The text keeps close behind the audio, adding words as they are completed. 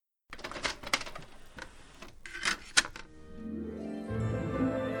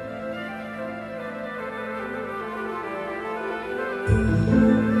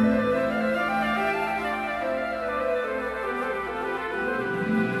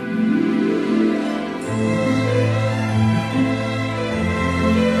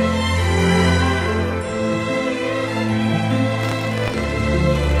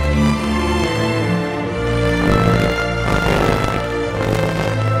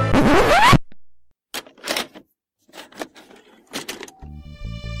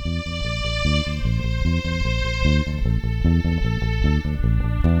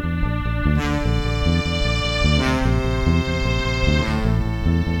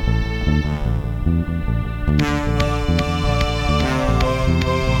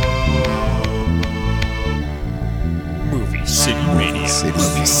Movie City Maniacs.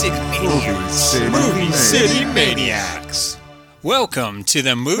 Movie City Maniacs. Welcome to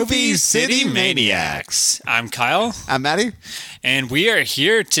the Movie City Maniacs. I'm Kyle. I'm Maddie. And we are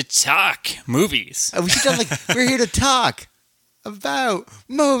here to talk movies. We should we're here to talk about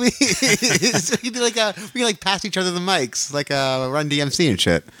movies. we can pass each other the mics, like Run DMC and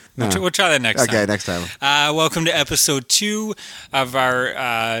shit. No. We'll try that next time. Okay, next time. Welcome to episode 2 of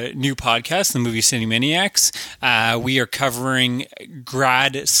our new podcast, the Movie City Maniacs. We are covering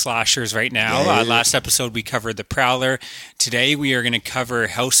grad slashers right now. Yeah. Last episode we covered The Prowler. Today we are going to cover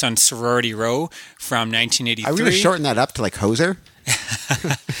House on Sorority Row from 1983. Are we going to shorten that up to Hoser?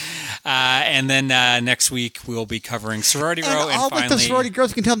 And then next week we'll be covering Sorority Row. And all finally, the sorority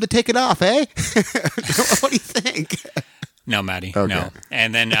girls can tell them to take it off, eh? What do you think? No, Maddie, okay. no.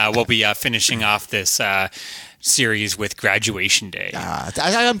 And then we'll be finishing off this series with Graduation Day.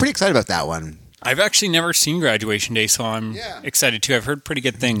 I'm pretty excited about that one. I've actually never seen Graduation Day, so I'm excited too. I've heard pretty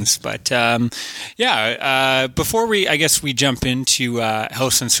good things. But before we jump into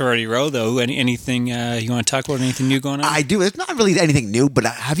House and Sorority Row, though, anything you want to talk about? Anything new going on? I do. It's not really anything new, but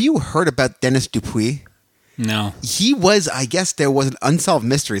have you heard about Dennis Dupuis? No. He was, I guess there was an unsolved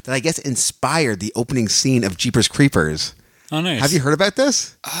mystery that I guess inspired the opening scene of Jeepers Creepers. Oh, nice. Have you heard about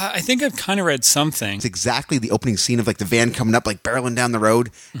this? I think I've kind of read something. It's exactly the opening scene of the van coming up, barreling down the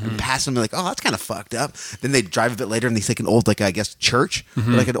road and passing them. Oh, that's kind of fucked up. Then they drive a bit later and they see an old, I guess, church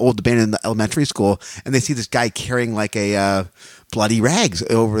or an old abandoned elementary school, and they see this guy carrying a bloody rags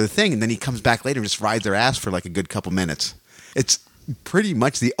over the thing, and then he comes back later and just rides their ass for a good couple minutes. It's pretty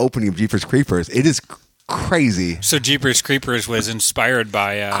much the opening of Jeepers Creepers. It is crazy. So Jeepers Creepers was inspired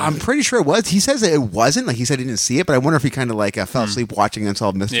by... I'm pretty sure it was. He says that it wasn't. He said he didn't see it, but I wonder if he kind of fell asleep watching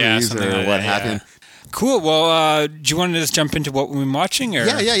Unsolved Mysteries or like what that, happened. Yeah. Cool. Well, do you want to just jump into what we've been watching? Or?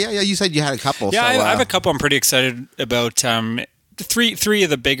 Yeah. You said you had a couple. Yeah, so, I have a couple I'm pretty excited about. Three of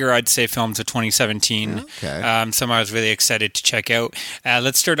the bigger, I'd say, films of 2017. Okay. Some I was really excited to check out.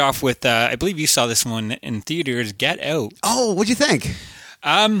 Let's start off with, I believe you saw this one in theaters, Get Out. Oh, what'd you think?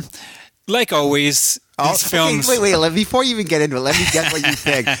 Like always... These films. Wait. Before you even get into it, let me guess what you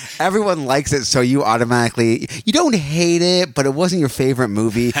think. Everyone likes it, so you automatically... You don't hate it, but it wasn't your favorite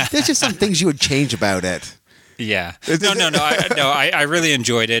movie. There's just some things you would change about it. Yeah. No. I really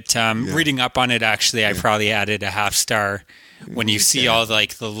enjoyed it. Reading up on it, actually, I probably added a half star when you see all the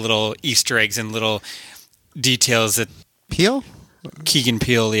little Easter eggs and little details that... Peele? Keegan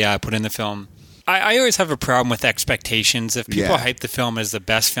Peele, put in the film. I always have a problem with expectations. If people hype the film as the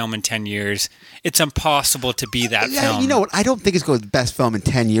best film in 10 years, it's impossible to be that film. You know what? I don't think it's going to be the best film in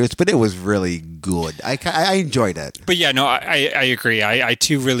 10 years, but it was really good. I enjoyed it. But yeah, no, I agree. I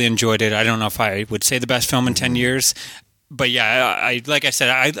too really enjoyed it. I don't know if I would say the best film in 10 years. But yeah, I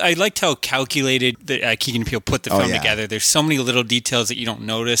liked how calculated that Keegan Peele put the film together. There's so many little details that you don't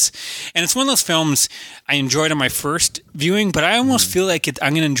notice. And it's one of those films I enjoyed on my first viewing, but I almost feel like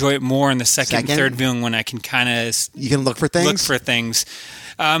I'm going to enjoy it more in the second and third viewing when I can kind of... You can look for things?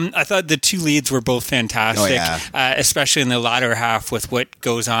 I thought the two leads were both fantastic, especially in the latter half with what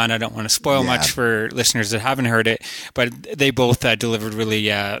goes on. I don't want to spoil much for listeners that haven't heard it, but they both delivered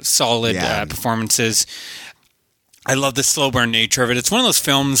really solid performances. I love the slow burn nature of it. It's one of those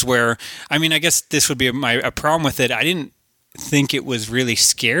films where, I guess this would be a problem with it. I didn't think it was really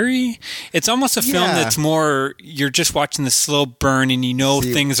scary. It's almost a film that's more, you're just watching the slow burn and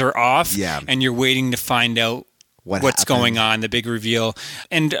things are off and you're waiting to find out what's going on, the big reveal.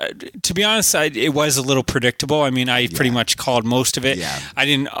 And to be honest, it was a little predictable. I pretty much called most of it. I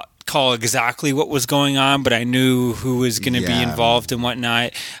didn't call exactly what was going on, but I knew who was going to be involved and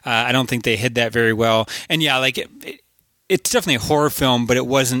whatnot. I don't think they hid that very well. And it's definitely a horror film, but there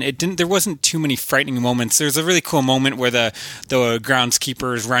wasn't too many frightening moments. There's a really cool moment where the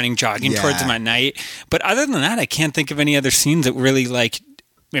groundskeeper is jogging towards them at night. But other than that, I can't think of any other scenes that really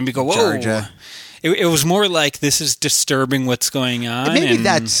made me go, whoa. Georgia. It was more like, this is disturbing what's going on. Maybe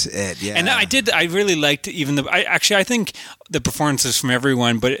that's it, yeah. And I really liked even I think the performances from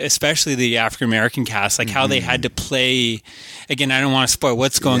everyone, but especially the African-American cast, how they had to play, again, I don't want to spoil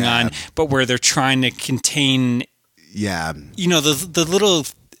what's going on, but where they're trying to contain, the little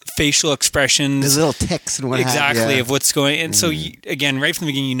facial expressions. The little tics and what exactly of what's going on. And so, again, right from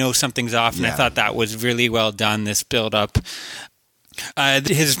the beginning, something's off, and I thought that was really well done, this build-up.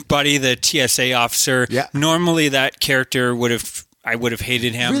 His buddy, the TSA officer, normally that character would have I would have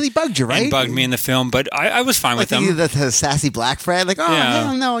hated him. Really bugged you, right? And bugged me in the film, but I was fine with him. The sassy black friend, like,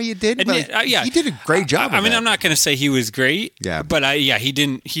 hell no, you didn't. But you did a great job. I mean, I'm not going to say he was great. Yeah, but he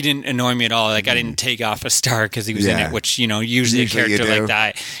didn't annoy me at all. Like I didn't take off a star because he was in it, which usually a character like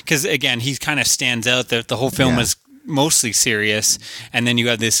that. Because again, he kind of stands out. The whole film is mostly serious, and then you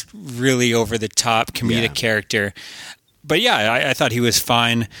have this really over the top comedic character. But I thought he was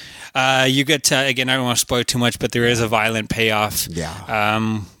fine. You get again, I don't want to spoil too much, but there is a violent payoff.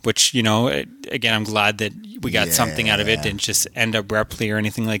 Which again, I'm glad that we got something out of it. Didn't just end abruptly or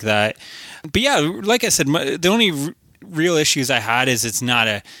anything like that. But like I said, the only real issues I had is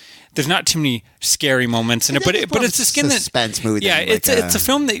there's not too many scary moments in it, but it's a skin suspense movie. It's a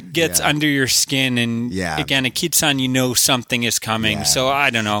film that gets under your skin, and again, it keeps on something is coming. Yeah. So I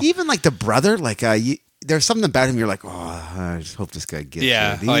don't know. Even like the brother, there's something about him. You're like, I just hope this guy gets.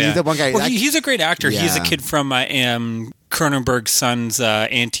 He's the one guy. Well, he's a great actor. Yeah. He's a kid from Cronenberg's Son's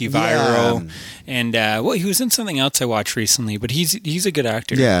Antiviral, and he was in something else I watched recently. But he's a good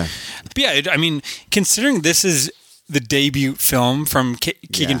actor. Yeah, but I mean, considering this is the debut film from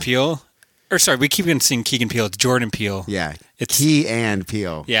Keegan Peele. Or sorry, we keep on saying Keegan Peele. It's Jordan Peele. Yeah, it's Key and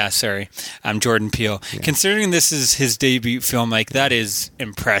Peele. Yeah, sorry, I'm Jordan Peele. Yeah. Considering this is his debut film, that is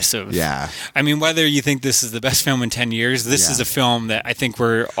impressive. Yeah, I mean, whether you think this is the best film in 10 years, this is a film that I think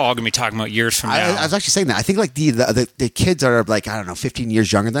we're all going to be talking about years from now. I was actually saying that. I think the kids are 15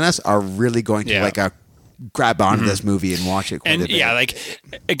 years younger than us are really going to grab onto this movie and watch it.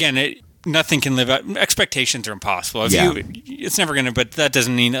 Again, nothing can live up. Expectations are impossible. It's never going to. But that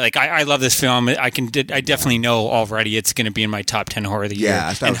doesn't mean I love this film. I definitely know already it's going to be in my top 10 horror of the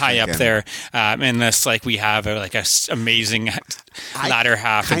year and high up there. Unless we have a amazing latter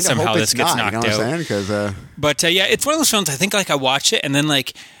half and somehow this gets knocked out. But it's one of those films. I think I watch it and then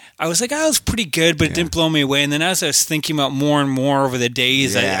I was like, it was pretty good, but it didn't blow me away. And then as I was thinking about more and more over the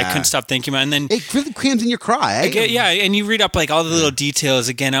days, I couldn't stop thinking about it. And then it really crams in your cry. And you read up all the little details.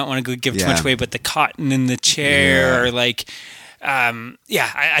 Again, I don't want to give too much away, but the cotton in the chair,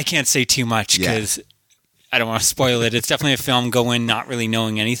 I can't say too much because I don't want to spoil it. It's definitely a film go in not really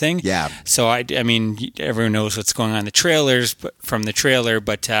knowing anything. Yeah. So I mean, everyone knows what's going on in the trailers, but from the trailer.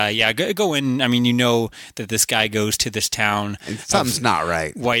 But go in. I mean, that this guy goes to this town. And something's not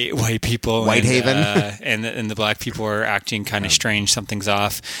right. White people, Whitehaven, and the black people are acting kind of strange. Something's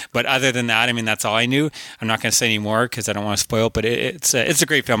off. But other than that, I mean, that's all I knew. I'm not going to say any more because I don't want to spoil it. But it's a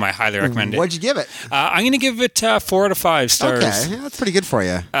great film. I highly recommend it. What'd you give it? I'm going to give it 4 out of 5 stars. Okay, that's pretty good for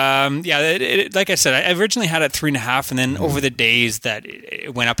you. Like I said, I originally had it 3.5, and then over the days that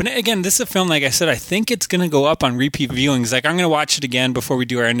it went up. And again, this is a film, like I said, I think it's going to go up on repeat viewings. I'm going to watch it again before we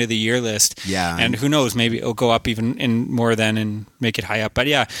do our end of the year list. Yeah. And who knows, maybe it'll go up even in more then and make it high up. But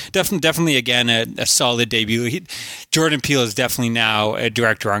definitely again, a solid debut. Jordan Peele is definitely now a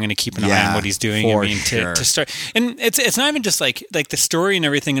director. I'm going to keep an eye on what he's doing. To start. And it's not even just like the story and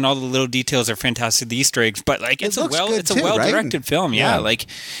everything and all the little details are fantastic, the Easter eggs, but it's a well-directed film. Yeah.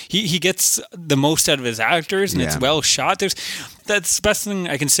 He gets the most out of his actors. And it's well shot. That's the best thing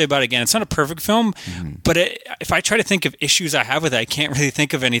I can say about it. Again, it's not a perfect film, but if I try to think of issues I have with it, I can't really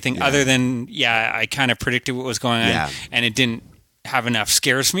think of anything other than I kind of predicted what was going on, and it didn't have enough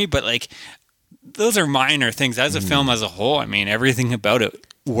scares me. But those are minor things. As a film as a whole, I mean, everything about it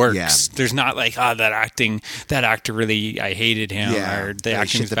works. Yeah. There's not that actor really, I hated him, or the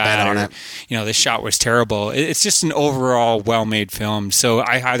acting was bad, or the shot was terrible. It's just an overall well-made film. So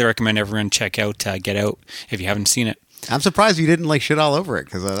I highly recommend everyone check out Get Out if you haven't seen it. I'm surprised you didn't shit all over it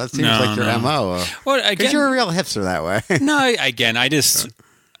because that seems like your MO. Well, again, you're a real hipster that way. No,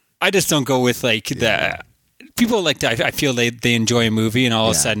 I just don't go with the. People I feel they enjoy a movie and all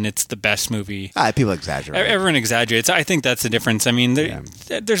of a sudden it's the best movie. People exaggerate. Everyone exaggerates. I think that's the difference. I mean,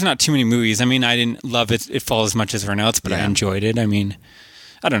 there's not too many movies. I mean, I didn't love it Fall as much as everyone else, but I enjoyed it. I mean,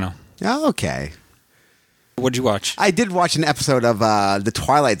 I don't know. Oh, okay. What'd you watch? I did watch an episode of The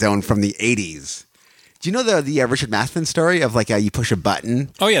Twilight Zone from the 80s. Do you know the Richard Matheson story of you push a button?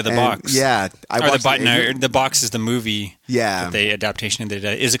 Oh yeah, the box. Yeah, the button. The box is the movie. Yeah, the adaptation of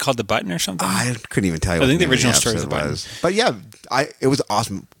the. Is it called The Button or something? I couldn't even tell you. I think the original story is The Button. But it was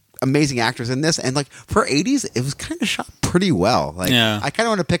awesome. Amazing actors in this, and for 80s, it was kind of shot pretty well. I kind of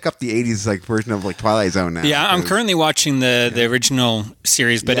want to pick up the 80s version of Twilight Zone now. Yeah, I'm currently watching the original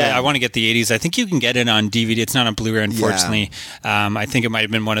series, but I want to get the 80s. I think you can get it on DVD. It's not on Blu-ray, unfortunately. I think it might have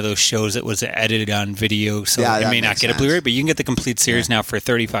been one of those shows that was edited on video, so it may not get a Blu-ray, but you can get the complete series now for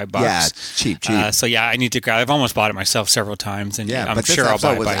 $35. Yeah, it's cheap. So I need to grab. I've almost bought it myself several times, and I'm sure I'll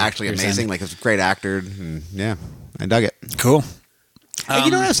buy it. It was actually amazing. It was a great actor, and I dug it. Cool.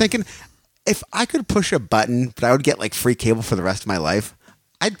 You know what I was thinking? If I could push a button, but I would get like free cable for the rest of my life,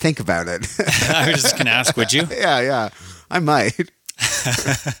 I'd think about it. I was just going to ask, would you? Yeah. I might.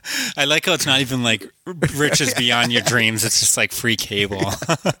 I like how it's not even like riches beyond your dreams. It's just like free cable.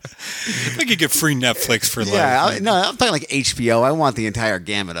 I could get free Netflix for life. Yeah, I'm talking like HBO. I want the entire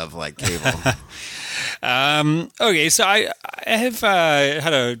gamut of like cable. Okay, so I have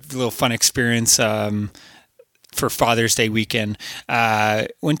had a little fun experience for Father's Day weekend.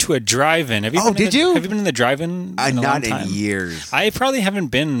 Went to a drive-in. Have you did you? Have you been in the drive-in? Not in years. I probably haven't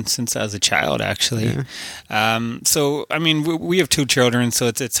been since I was a child, actually. Yeah. So, I mean, we have 2 children, so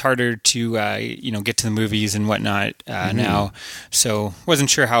it's harder to get to the movies and whatnot now. So, wasn't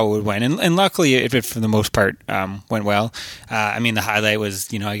sure how it would went, and luckily, it for the most part went well. I mean, the highlight was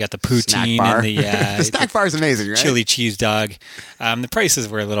I got the poutine and the snack bar is amazing, right? Chili cheese dog. The prices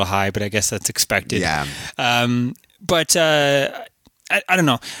were a little high, but I guess that's expected. Yeah. But I don't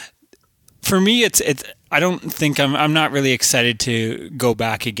know. For me, it's. I don't think I'm not really excited to go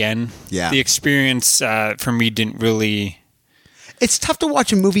back again. Yeah. The experience for me didn't really. It's tough to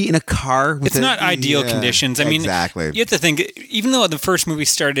watch a movie in a car. It's not ideal conditions. I mean, exactly. You have to think. Even though the first movie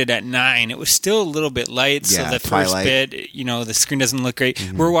started at 9, it was still a little bit light. Yeah, so the twilight. First bit, the screen doesn't look great.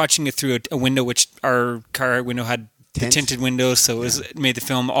 Mm-hmm. We're watching it through a window, which our car window had the tinted windows, so it made the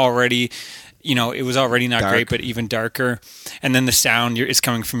film already. It was already not dark. Great, but even darker. And then the sound is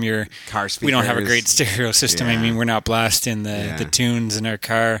coming from your car speakers. We don't have a great stereo system. Yeah. I mean, we're not blasting the tunes in our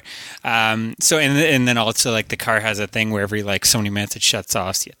car. So and then also like the car has a thing where every like so many minutes it shuts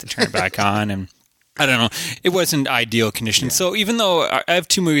off, so you have to turn it back on. And I don't know. It wasn't ideal conditions. Yeah. So even though I have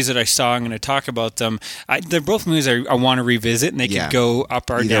 2 movies that I saw, I'm going to talk about them. They're both movies I want to revisit, and they could go up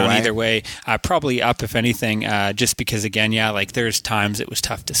or down either way. Probably up, if anything, just because, again, like there's times it was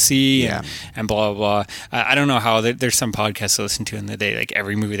tough to see and blah, blah, blah. I don't know how there's some podcasts to listen to, and they like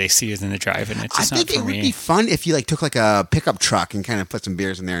every movie they see is in the drive-in. It's just I think it would be fun if you like took like a pickup truck and kind of put some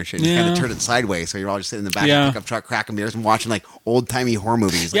beers in there and shit. And kind of turn it sideways, so you're all just sitting in the back of the pickup truck, cracking beers and watching like old-timey horror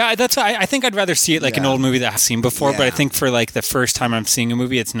movies. Yeah, that's I think I'd rather see it like an old movie that I've seen before, but I think for like the first time I'm seeing a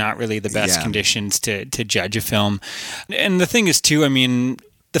movie, it's not really the best conditions to judge a film. And the thing is too, I mean,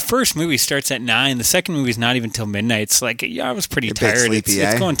 the first movie starts at 9. The second movie is not even till midnight. It's like, I was pretty tired. Sleepy,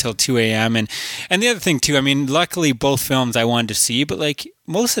 it's going till 2 a.m. And the other thing too, I mean, luckily both films I wanted to see, but like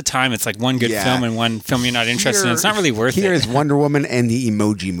most of the time it's like one good film and one film you're not interested in. It's not really worth it. Here is Wonder Woman and the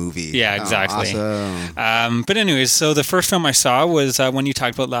Emoji Movie. Yeah, exactly. Awesome. But anyways, so the first film I saw was one you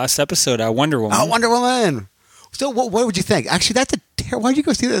talked about last episode, Wonder Woman. Oh, Wonder Woman. So what would you think? Actually, that's why'd you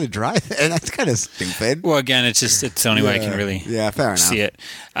go see that at a drive-in? That's kind of stupid. Well, again, it's the only way I can really fair enough. see it.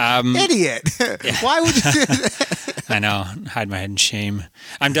 Idiot. Why would you do that? I know. Hide my head in shame.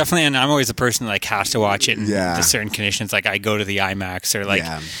 I'm always a person that like has to watch it in the certain conditions. Like I go to the IMAX or like,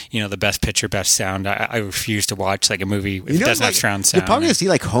 the best picture, best sound. I refuse to watch like a movie if it doesn't have surround sound. You're probably going to see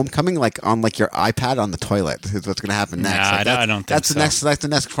like Homecoming like on like your iPad on the toilet is what's going to happen next. Nah, like, I don't think so. That's the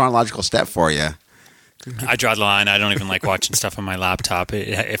next chronological step for you. I draw the line. I don't even like watching stuff on my laptop.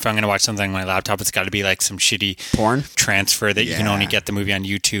 If I'm going to watch something on my laptop, it's got to be like some shitty porn transfer that you can only get the movie on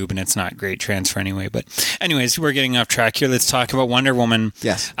YouTube, and it's not great transfer anyway. But anyways, we're getting off track here. Let's talk about Wonder Woman.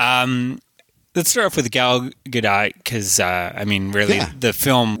 Yes. Let's start off with Gal Gadot because, I mean, really, the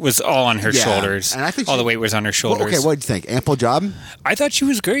film was all on her shoulders. And I think all the weight was on her shoulders. Well, okay, what did you think? Ample job? I thought she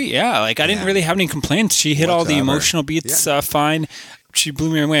was great, Like, I didn't really have any complaints. She hit all the emotional beats fine. She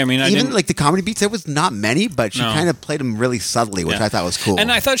blew me away. I mean, even like the comedy beats, there was not many, but she kind of played them really subtly, which I thought was cool. And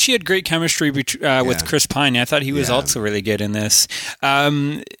I thought she had great chemistry with Chris Pine. I thought he was also really good in this.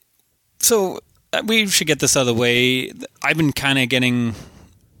 So we should get this out of the way. I've been kind of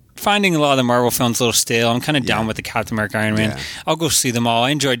finding a lot of the Marvel films a little stale. I'm kind of down with the Captain America, Iron Man. I'll go see them all. I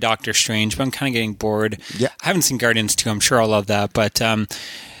enjoyed Doctor Strange, but I'm kind of getting bored. I haven't seen Guardians 2. I'm sure I'll love that, but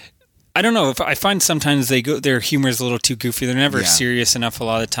I don't know. If I find sometimes their humor is a little too goofy. They're never serious enough a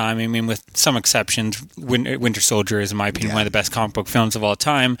lot of the time. I mean, with some exceptions, Winter Soldier is, in my opinion, one of the best comic book films of all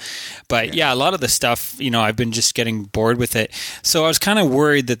time. But a lot of the stuff, I've been just getting bored with it. So I was kind of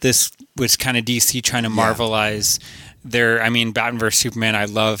worried that this was kind of DC trying to Marvelize Batman vs. Superman I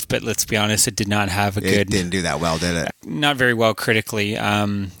loved, but let's be honest, it did not have a good... It didn't do that well, did it? Not very well critically.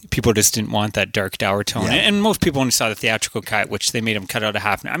 People just didn't want that dark, dour tone. And most people only saw the theatrical cut, which they made them cut out a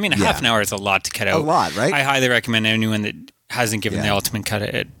half an hour. I mean, half an hour is a lot to cut out. A lot, right? I highly recommend anyone that hasn't given the Ultimate Cut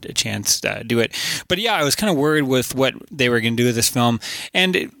a chance to do it. But I was kind of worried with what they were going to do with this film.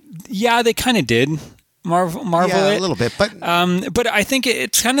 And they kind of did. Marvel it. A little bit. But I think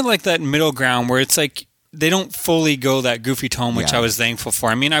it's kind of like that middle ground where it's like, they don't fully go that goofy tone, which I was thankful for.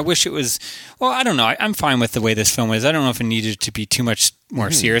 I mean, I wish it was, well, I don't know. I'm fine with the way this film is. I don't know if it needed to be too much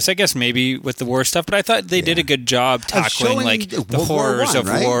more serious. I guess maybe with the war stuff, but I thought they did a good job tackling like the horrors of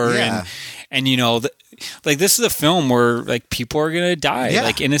war and you know, like this is a film where like people are going to die,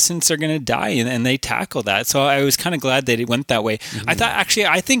 like innocents are going to die, and they tackle that. So I was kind of glad that it went that way.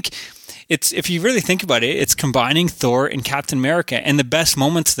 I think it's, if you really think about it, it's combining Thor and Captain America, and the best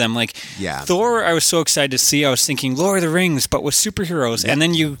moments of them. Like Thor, I was so excited to see. I was thinking Lord of the Rings, but with superheroes, and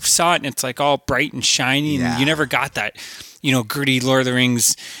then you saw it, and it's like all bright and shiny, and you never got that, you know, gritty Lord of the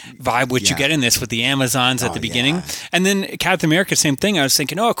Rings vibe, which you get in this with the Amazons at the beginning. And then Captain America, same thing. I was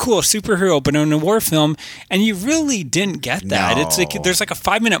thinking, oh, cool, superhero, but in a war film. And you really didn't get that. No. It's like, there's like a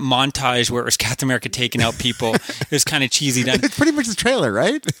 5-minute montage where it was Captain America taking out people. It was kind of cheesy done. It's pretty much the trailer,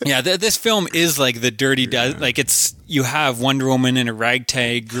 right? Yeah, this film is like the dirty, like it's, you have Wonder Woman and a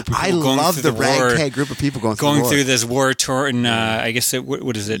ragtag group of people going through the war. I love the ragtag group of people going through this war tour in, I guess,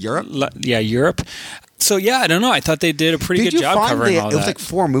 what is it? Europe? Yeah, Europe. So, yeah, I don't know. I thought they did a pretty good job covering all that. It was like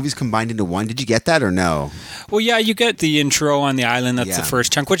 4 movies combined into one. Did you get that or no? Well, yeah, you get the intro on the island. That's the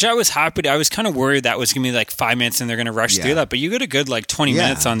first chunk, which I was happy to. I was kind of worried that was going to be like 5 minutes and they're going to rush through that. But you get a good like 20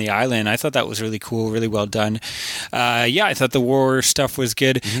 minutes on the island. I thought that was really cool, really well done. I thought the war stuff was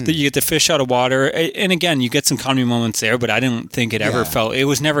good. That you get the fish out of water. And again, you get some comedy moments there, but I didn't think it ever felt, it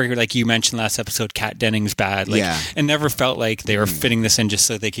was never, like you mentioned last episode, Kat Dennings bad. Like, it never felt like they were fitting this in just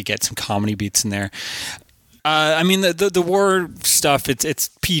so they could get some comedy beats in there. I mean, the war stuff, it's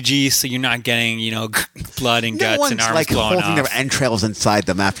PG, so you're not getting, you know, blood and guts and arms like blown off. Holding their entrails inside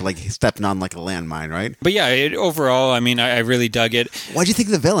them after like stepping on like a landmine, right? But yeah, overall, I mean, I really dug it. What'd you think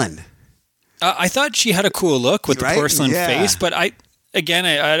of the villain? I thought she had a cool look with the porcelain face, but I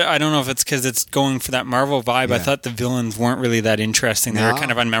don't know if it's because it's going for that Marvel vibe. I thought the villains weren't really that interesting. They were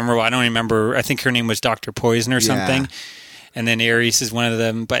kind of unmemorable. I don't remember. I think her name was Dr. Poison or something. And then Ares is one of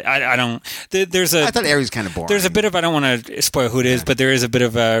them, but I don't. I thought Ares was kind of boring. There's a bit of, I don't want to spoil who it is, but there is a bit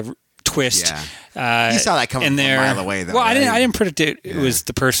of a twist. You saw that coming from a mile away, though. Well, right? I didn't predict it was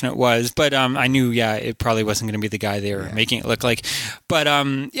the person it was, but I knew, it probably wasn't going to be the guy they were making it look like. But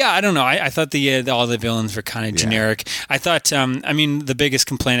I don't know. I thought all the villains were kind of generic. I thought, I mean, the biggest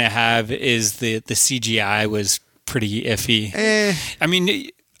complaint I have is the CGI was pretty iffy. I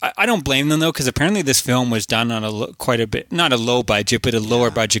mean, I don't blame them, though, because apparently this film was done on quite a bit, not a low budget, but a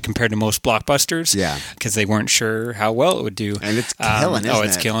lower budget compared to most blockbusters. Yeah. Because they weren't sure how well it would do. And it's killing, isn't it?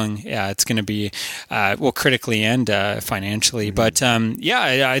 It's killing. Yeah, it's going to be, critically and financially. But,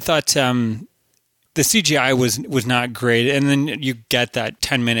 I thought the CGI was not great. And then you get that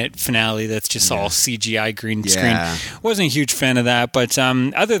 10-minute finale that's just all CGI green screen. Wasn't a huge fan of that. But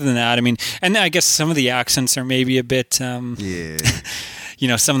other than that, I mean, and I guess some of the accents are maybe a bit... You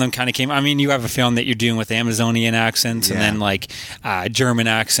know, some of them kind of came. I mean, you have a film that you're doing with Amazonian accents and then like German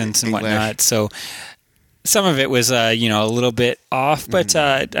accents and English. whatnot. So some of it was, a little bit off. But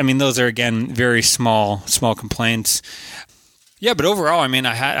I mean, those are again very small complaints. Yeah, but overall, I mean,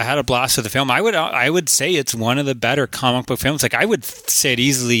 I had a blast with the film. I would say it's one of the better comic book films. Like I would say it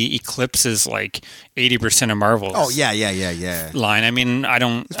easily eclipses like 80% of Marvel's. Oh yeah. Line. I mean, I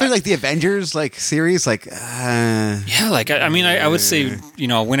don't. Especially like the Avengers like series, like. Yeah, like I mean, I would say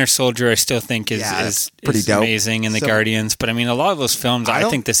Winter Soldier. I still think is pretty dope. Amazing, and the Guardians. But I mean, a lot of those films, I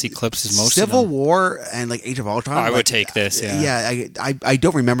think this eclipses most of them. Civil War and like Age of Ultron. I would take this. Yeah. I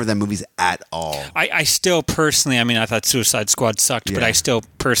don't remember them movies at all. I still personally, I mean, I thought Suicide Squad sucked, but I still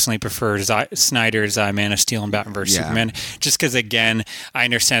personally prefer Snyder's Man of Steel and Batman vs Superman, just because again, I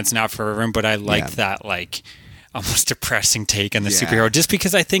understand it's not for everyone, but I like that like almost depressing take on the superhero, just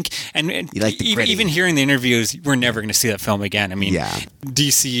because I think, and like even hearing the interviews, we're never going to see that film again. I mean,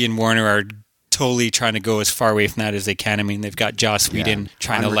 DC and Warner are totally trying to go as far away from that as they can. I mean, they've got Joss Whedon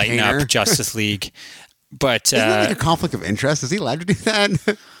trying to lighten up Justice League, but isn't that like a conflict of interest? Is he allowed to do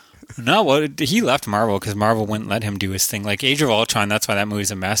that? No, well, he left Marvel because Marvel wouldn't let him do his thing. Like Age of Ultron, that's why that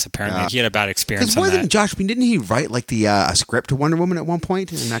movie's a mess. Apparently, he had a bad experience on that. Josh, didn't he write like the a script to Wonder Woman at one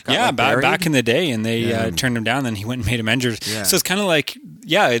point? And that got, back in the day, and they turned him down. Then he went and made Avengers. Yeah. So it's kind of like,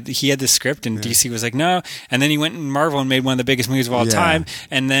 he had the script, and DC was like, no. And then he went in Marvel and made one of the biggest movies of all time.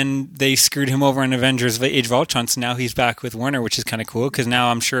 And then they screwed him over in Avengers: Age of Ultron. So now he's back with Warner, which is kind of cool because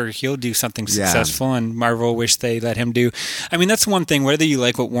now I'm sure he'll do something successful. And Marvel wish they let him do. I mean, that's one thing. Whether you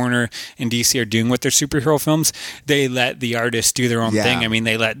like what Warner and DC are doing with their superhero films, they let the artists do their own thing. I mean,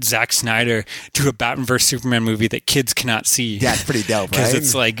 they let Zack Snyder do a Batman vs Superman movie that kids cannot see. Yeah, it's pretty dope, right? Because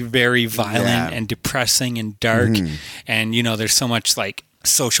it's like very violent and depressing and dark, and there's so much like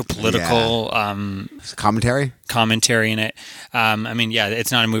social political commentary in it. I mean,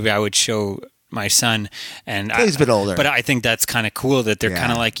 it's not a movie I would show my son, and he's a bit older. But I think that's kind of cool that they're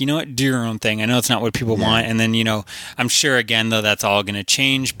kind of like, you know what, do your own thing. I know it's not what people want, and then I'm sure again though that's all going to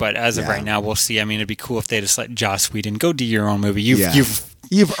change. But as of right now, we'll see. I mean, it'd be cool if they just let Joss Whedon go do your own movie.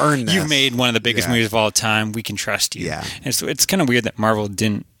 You've earned this. You've made one of the biggest movies of all time. We can trust you. Yeah. And so it's kind of weird that Marvel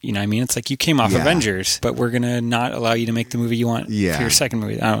didn't, you know what I mean? It's like you came off Avengers, but we're going to not allow you to make the movie you want for your second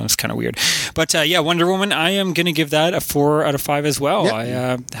movie. I don't know. It's kind of weird. But Wonder Woman, I am going to give that a 4 out of 5 as well. Yep.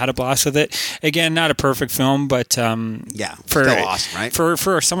 I had a blast with it. Again, not a perfect film, but still awesome, right?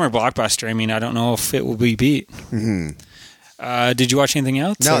 For a summer blockbuster, I mean, I don't know if it will be beat. Mm-hmm. Did you watch anything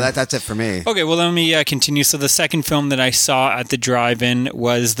else? No, that's it for me. Okay, well, let me continue. So the second film that I saw at the drive-in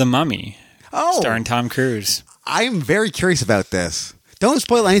was The Mummy, starring Tom Cruise. I am very curious about this. Don't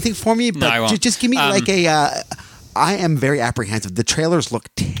spoil anything for me, but no, I won't. Just give me I am very apprehensive. The trailers look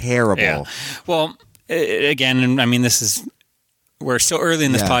terrible. Yeah. Well, again, I mean, we're still early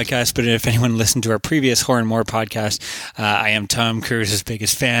in this podcast, but if anyone listened to our previous Horror and More podcast, I am Tom Cruise's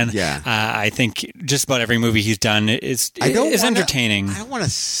biggest fan. Yeah. I think just about every movie he's done is entertaining. I don't want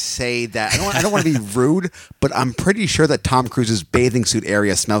to say that. I don't want to be rude, but I'm pretty sure that Tom Cruise's bathing suit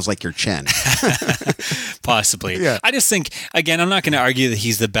area smells like your chin. Possibly. Yeah. I just think, again, I'm not going to argue that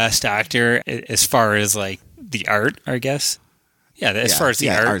he's the best actor as far as like the art, I guess. Yeah, as far as the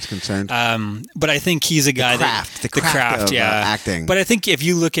art's concerned. But I think he's a guy the craft of acting. But I think if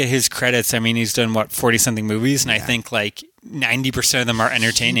you look at his credits, I mean, he's done 40-something movies, and I think like 90% of them are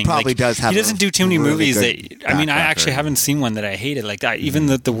entertaining. He probably does have. He doesn't do too many really movies that. I mean, I actually haven't seen one that I hated. Like that, even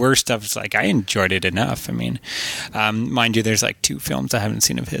the worst stuff is like I enjoyed it enough. I mean, mind you, there's like 2 films I haven't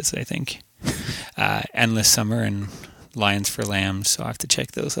seen of his. I think Endless Summer and Lions for Lambs, so I have to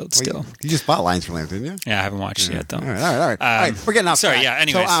check those out still. You just bought Lions for Lambs, didn't you? Yeah, I haven't watched it yet, though. All right. We're getting off track. Sorry, yeah,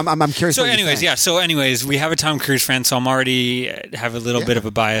 anyways. So, I'm curious. So anyways, we have a Tom Cruise fan, so I'm already have a little bit of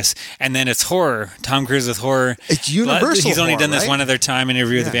a bias. And then it's horror. Tom Cruise with horror. It's universal. He's only horror, done this right? one other time,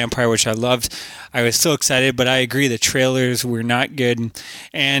 Interview with the Vampire, which I loved. I was so excited, but I agree the trailers were not good.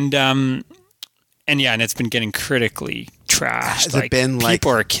 And it's been getting critically trashed. Has it been like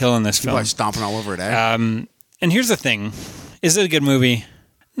people are killing this film? People are stomping all over it, eh? And here's the thing. Is it a good movie?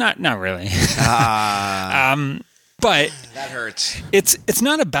 Not really. But that hurts. It's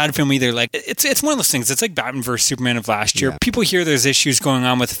not a bad film either. Like it's one of those things. It's like Batman vs Superman of last year. People hear there's issues going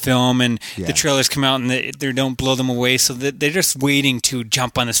on with the film, and the trailers come out and they don't blow them away. So they're just waiting to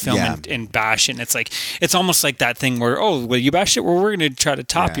jump on this film and bash it. And it's like it's almost like that thing where you bash it. Well, we're going to try to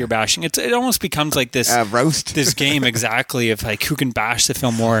top your bashing. It almost becomes like this roast. This game exactly of like who can bash the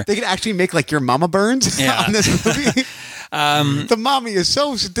film more. They could actually make like your mama burns on this movie. The mommy is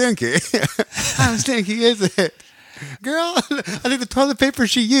so stinky. How stinky is it? Girl, I think the toilet paper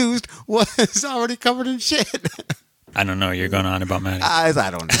she used was already covered in shit. I don't know. You're going on about Maddie. I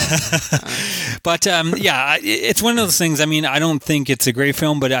don't know. But it's one of those things. I mean, I don't think it's a great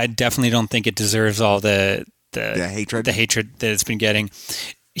film, but I definitely don't think it deserves all the hatred that it's been getting.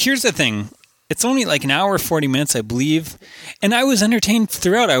 Here's the thing. It's only like an hour, 40 minutes, I believe. And I was entertained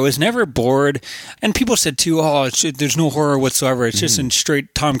throughout. I was never bored. And people said, too, there's no horror whatsoever. It's just a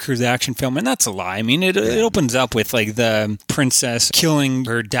straight Tom Cruise action film. And that's a lie. I mean, it opens up with like the princess killing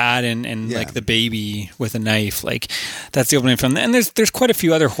her dad and like the baby with a knife. Like that's the opening film. And there's quite a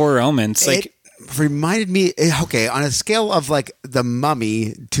few other horror elements. Like reminded me, okay, on a scale of like The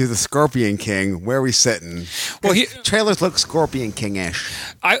Mummy to The Scorpion King, where are we sitting? Well, trailers look Scorpion King-ish.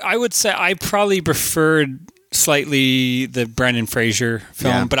 I would say I probably preferred slightly the Brendan Fraser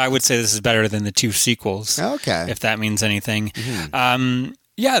film, but I would say this is better than the 2 sequels. Okay. If that means anything. Mm-hmm.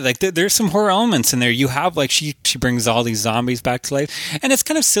 Like there's some horror elements in there. You have like she brings all these zombies back to life, and it's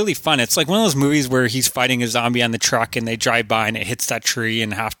kind of silly fun. It's like one of those movies where he's fighting a zombie on the truck, and they drive by, and it hits that tree,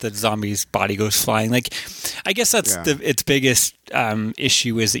 and half the zombie's body goes flying. Like, I guess that's its biggest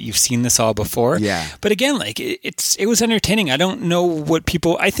issue is that you've seen this all before. Yeah. But again, like it was entertaining. I don't know what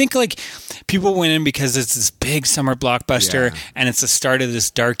people. I think like people went in because it's this big summer blockbuster, and it's the start of this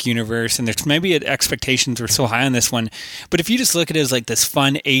dark universe, and there's maybe expectations were so high on this one. But if you just look at it as like this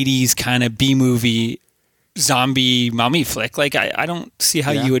fun 80s kind of B-movie zombie mummy flick, like I don't see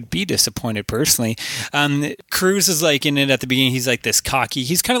how you would be disappointed personally. Cruise is like in it at the beginning. He's like this cocky.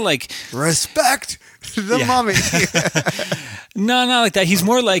 He's kind of like respect the mummy. No, not like that. He's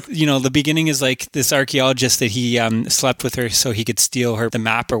more like, the beginning is like this archaeologist that he slept with her so he could steal the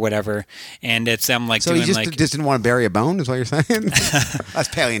map or whatever. And it's them like so doing he just didn't want to bury a bone, is what you're saying? That's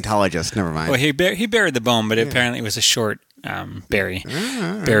paleontologist. Never mind. Well, he buried the bone, but apparently it was a short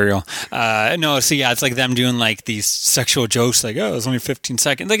burial. No, so yeah, it's like them doing like these sexual jokes, like, oh, it was only 15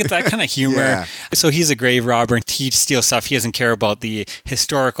 seconds. Like, it's that kind of humor. Yeah. So he's a grave robber. He steals stuff. He doesn't care about the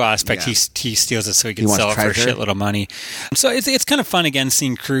historical aspect. Yeah. He steals it so he can sell it for a shitload of money. So it's kind of fun, again,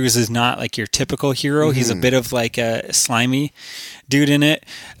 seeing Cruise is not like your typical hero. Mm-hmm. He's a bit of like a slimy dude in it.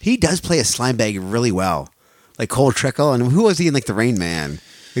 He does play a slime bag really well. Like Cole Trickle. And who was he in like The Rain Man?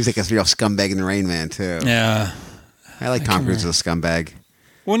 He was like a real scumbag in The Rain Man too. Yeah. I like Tom Cruise as a scumbag.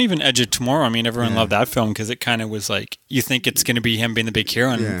 Well, and even Edge of Tomorrow. I mean, everyone loved that film because it kind of was like, you think it's going to be him being the big hero,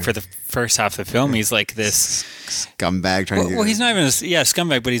 and for the first half of the film, he's like this scumbag. Well, he's not even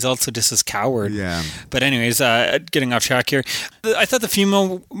scumbag, but he's also just this coward. Yeah. But anyways, getting off track here. I thought the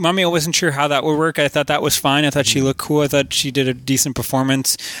female mummy, I wasn't sure how that would work. I thought that was fine. I thought she looked cool. I thought she did a decent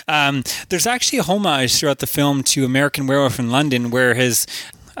performance. There's actually a homage throughout the film to American Werewolf in London, where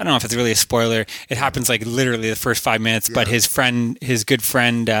I don't know if it's really a spoiler. It happens like literally the first 5 minutes, but his good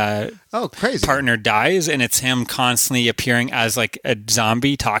friend, crazy partner dies, and it's him constantly appearing as like a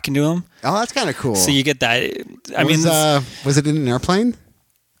zombie talking to him. Oh, that's kind of cool. So you get that. Was it in an airplane?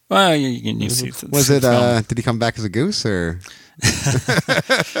 Well, you see. Was it? Did he come back as a goose or?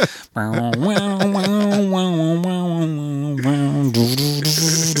 Right?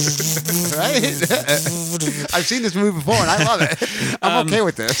 I've seen this movie before and I love it. I'm okay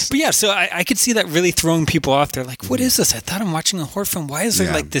with this. But yeah, so I could see that really throwing people off. They're like, what is this? I thought I'm watching a horror film. Why is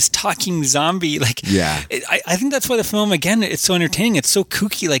there like this talking zombie? Like, I think that's why the film, again, it's so entertaining. It's so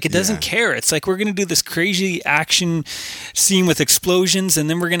kooky. Like, it doesn't care. It's like, we're going to do this crazy action scene with explosions, and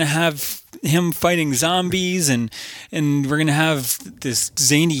then we're going to have him fighting zombies, and we're going to have this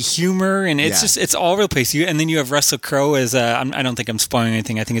zany humor, and it's just, it's all over the place. And then you have Russell Crowe as I don't think I'm spoiling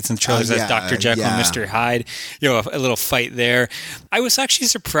anything. I think it's in the trailers as Dr. Jekyll and Mr. Hyde. A little fight there. I was actually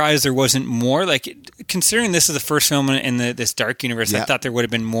surprised there wasn't more, like, considering this is the first film in this dark universe. I thought there would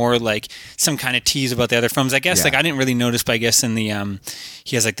have been more, like, some kind of tease about the other films. I guess like I didn't really notice, but I guess in the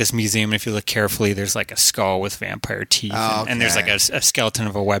he has like this museum, and if you look carefully, there's like a skull with vampire teeth, and there's like a skeleton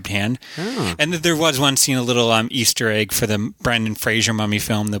of a webbed hand. And there was one scene, a little Easter egg for the Brendan Fraser mummy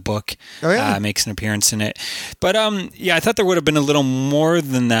film, the book. Makes an appearance in it. But I thought there would have been a little more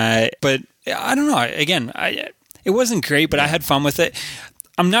than that. But I don't know. Again, it wasn't great, but I had fun with it.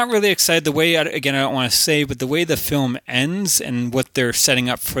 I'm not really excited the way, again, I don't want to say, but the way the film ends and what they're setting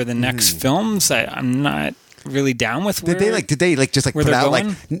up for the next films, I'm not really down with. Did they just put out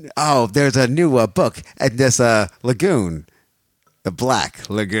going? There's a new book at this lagoon. The Black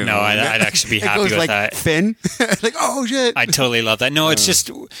Lagoon. No, I'd actually be happy with that. Finn? Like, oh, shit. I totally love that. No, it's just,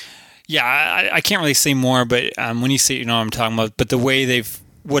 I can't really say more, but when you say, you know what I'm talking about, but the way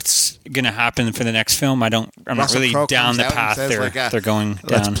what's going to happen for the next film, I'm not really down the path they're going down.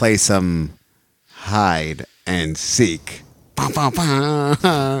 Let's play some hide and seek.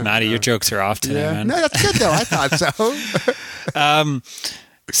 Maddie, your jokes are off today, man. No, that's good, though. I thought so.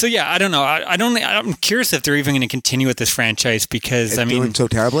 So I don't know. I'm curious if they're even going to continue with this franchise because it's doing so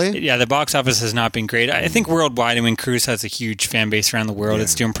terribly. Yeah, the box office has not been great. I think worldwide, I mean, Cruise has a huge fan base around the world.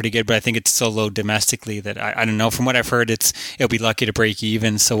 It's doing pretty good, but I think it's so low domestically that I don't know. From what I've heard, it'll be lucky to break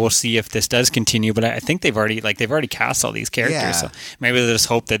even. So we'll see if this does continue. But I think they've already cast all these characters. Yeah. So maybe they'll just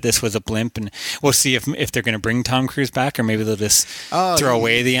hope that this was a blimp, and we'll see if they're going to bring Tom Cruise back, or maybe they'll just throw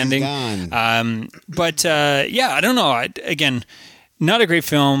away the ending. But I don't know. Again. Not a great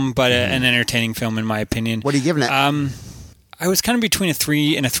film, but an entertaining film in my opinion. What are you giving it? I was kind of between a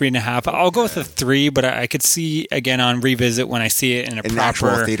 3 and a 3.5. I'll go with a 3, but I could see again on revisit when I see it in a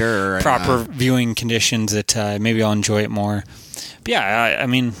proper theater or proper viewing conditions that maybe I'll enjoy it more. But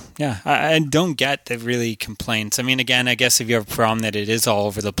I don't get the really complaints. I mean, again, I guess if you have a problem that it is all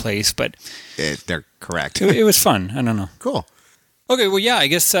over the place, but they're correct. It was fun. I don't know. Cool. Okay, well, I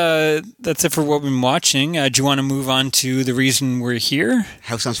guess that's it for what we've been watching. Do you want to move on to the reason we're here?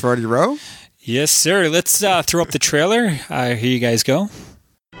 House on Sorority Row? Yes, sir. Let's throw up the trailer. Here you guys go.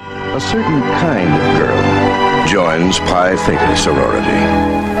 A certain kind of girl joins Pi Theta sorority.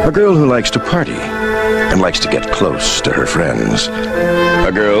 A girl who likes to party and likes to get close to her friends.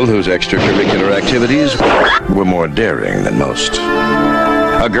 A girl whose extracurricular activities were more daring than most.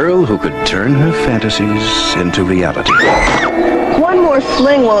 A girl who could turn her fantasies into reality. One more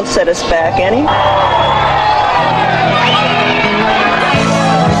fling won't set us back any.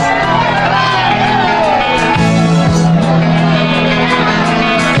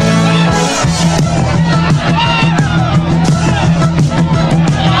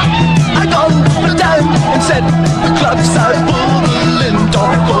 I gone down and said the clubs are full and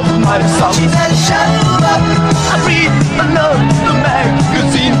talk of my song. She said shut up, I read another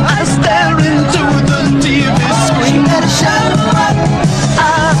magazine. I stare into the TV screen. She said shut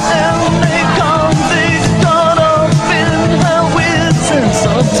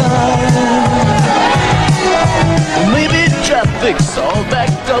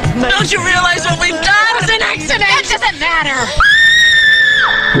Don't you realize what we've done? It's an accident! That doesn't matter!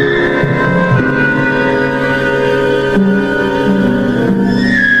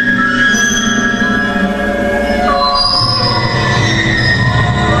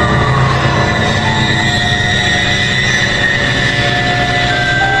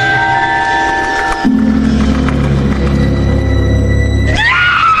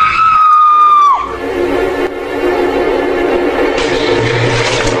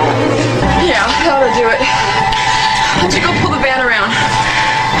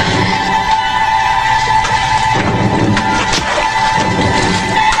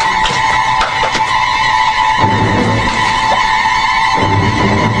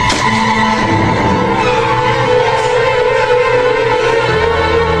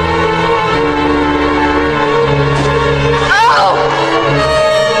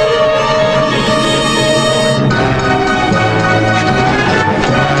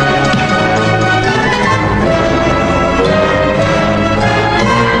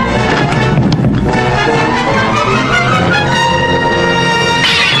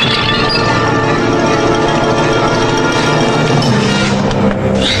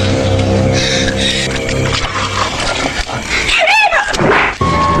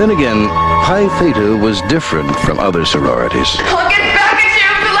 Then again, Pi Theta was different from other sororities. I'll get back at you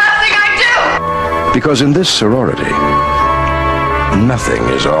for the last thing I do! Because in this sorority, nothing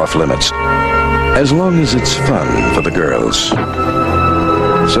is off limits, as long as it's fun for the girls.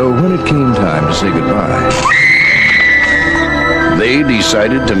 So when it came time to say goodbye, they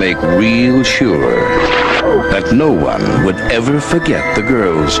decided to make real sure that no one would ever forget the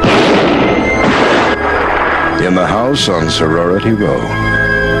girls in the house on Sorority Row.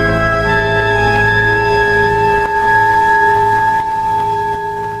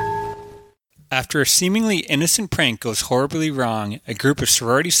 After a seemingly innocent prank goes horribly wrong, a group of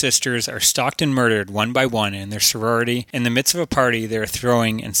sorority sisters are stalked and murdered one by one in their sorority in the midst of a party they are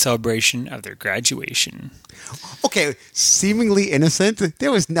throwing in celebration of their graduation. Okay, seemingly innocent.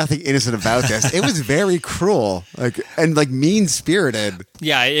 There was nothing innocent about this. It was very cruel, and mean-spirited.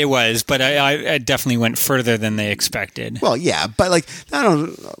 Yeah, it was, but I definitely went further than they expected. Well, yeah, but I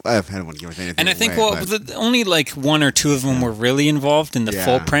don't want to give anything. And I think only one or two of them were really involved in the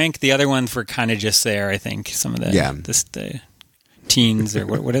full prank. The other ones were kind of just there. I think some of the teens or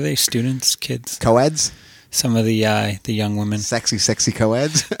what are they? Students, kids, co-eds. Some of the young women. Sexy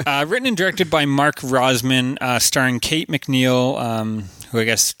co-eds. Written and directed by Mark Rosman, starring Kate McNeil, who I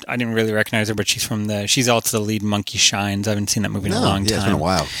guess I didn't really recognize her, but she's also the lead Monkey Shines. I haven't seen that movie in a long time. It's been a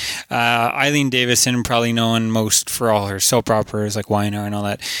while. Eileen Davison, probably known most for all her soap operas like Y&R and all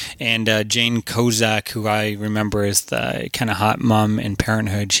that. And Jane Kozak, who I remember as the kind of hot mom in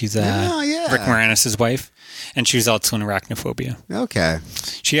Parenthood. She's Rick Moranis' wife. And she was also in Arachnophobia. Okay.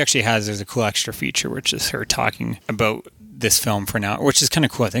 She actually there's a cool extra feature, which is her talking about this film for an hour, which is kind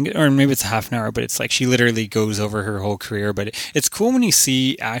of cool, I think. Or maybe it's a half an hour, but it's like she literally goes over her whole career. But it's cool when you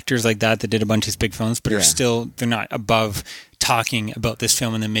see actors like that did a bunch of these big films, but they're not above talking about this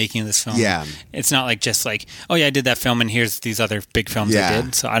film and the making of this film. Yeah. It's not like just like, oh yeah, I did that film and here's these other big films I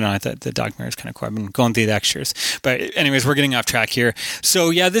did. So I don't know, I thought the documentary is kind of cool. I've been going through the extras. But anyways, we're getting off track here.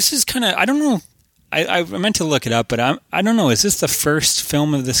 So yeah, this is kind of, I don't know, I meant to look it up, but I don't know. Is this the first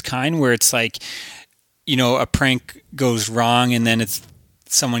film of this kind where it's like, a prank goes wrong and then it's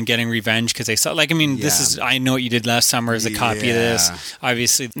someone getting revenge because they saw, this is I Know What You Did Last Summer is a copy of this.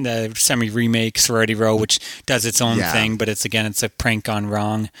 Obviously, the semi-remake Sorority Row, which does its own thing, but it's a prank gone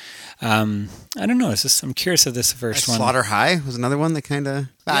wrong. I don't know. I'm curious if this is the first one. Slaughter High was another one that kind of...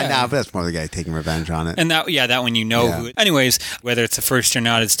 but that's more the guy taking revenge on it. And that one who... Anyways, whether it's the first or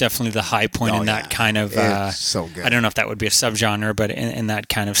not, it's definitely the high point in that kind of... so good. I don't know if that would be a subgenre, but in that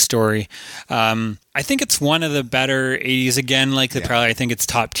kind of story. I think it's one of the better 80s. Again, probably, I think it's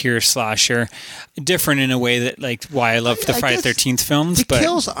top tier slasher. Different in a way that, why I love the Friday the 13th films. The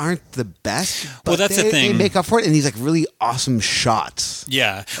kills aren't the best, but that's the thing. They make up for it in these, really awesome shots.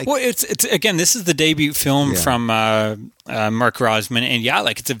 Yeah. It's again, this is the debut film from Mark Rosman, and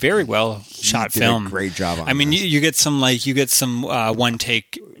it's a very well shot film. A great job on this. You get some one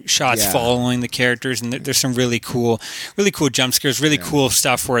take shots following the characters, and there's some really cool jump scares, really cool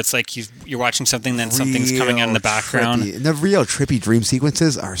stuff where it's like you're watching something, then something's coming out in the background. And the real trippy dream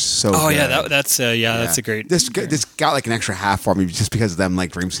sequences are so good. Yeah, that's a great. This got an extra half for me just because of them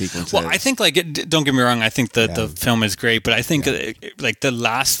dream sequences. Well, I think don't get me wrong, I think the film is great, but I think the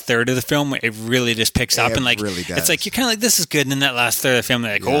last third of the film, it really just picks up and really does. It's like you're kind of like, this is good, and then that last third of the film,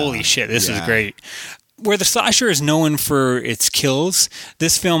 holy shit, this is great. where the slasher is known for its kills,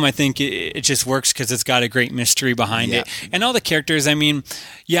 this film, I think it just works because it's got a great mystery behind it. And all the characters, I mean,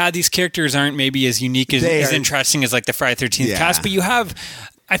 these characters aren't maybe as unique, as interesting as like the Friday 13th cast, but you have...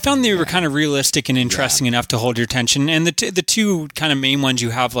 I found they were kind of realistic and interesting enough to hold your attention. And the two kind of main ones you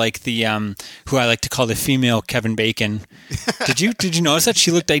have, like the who I like to call the female Kevin Bacon. Did you notice that she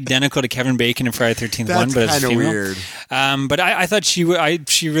looked identical to Kevin Bacon in Friday the 13th one, but as a female? Weird. But I thought she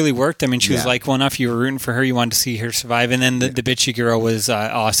really worked. I mean, she was likable enough. You were rooting for her. You wanted to see her survive. And then the bitchy girl was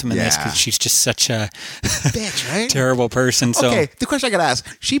awesome in this because she's just such a bitch, right? Terrible person. So okay, the question I got to ask: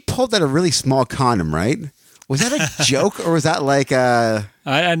 she pulled out a really small condom, right? Was that a joke, or was that like a...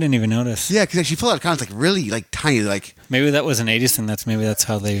 I didn't even notice. Yeah, because she pulled out condoms like really like tiny, like... Maybe that was an 80s thing. That's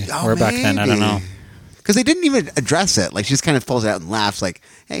how they were back then. I don't know. Because they didn't even address it. Like, she just kind of pulls it out and laughs like,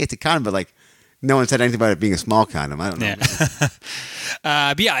 hey, it's a condom, but like, no one said anything about it being a small condom. I don't know. Yeah.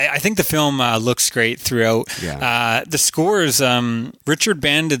 But I think the film looks great throughout. Yeah. The scores, Richard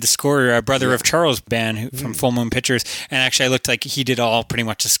Band did the score, brother of Charles Band from Full Moon Pictures, and actually I looked like he did pretty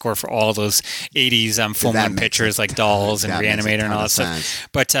much the score for all those 80s Full Moon Pictures, like Dolls and Reanimator and all that stuff.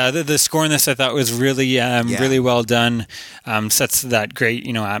 But the score in this I thought was really, really well done. Sets that great,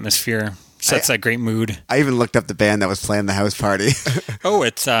 atmosphere. Sets that great mood. I even looked up the band that was playing the house party.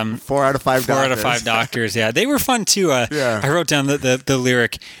 It's 4 out of 5 4 out of 5 doctors. Yeah, they were fun too. I wrote down the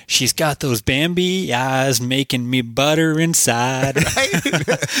lyric. She's got those Bambi eyes making me butter inside. Right?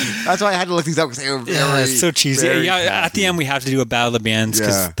 That's why I had to look these up because they were very, it's so cheesy. At the end we have to do a battle of the bands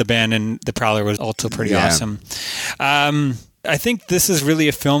because the band and the Prowler was also pretty awesome. I think this is really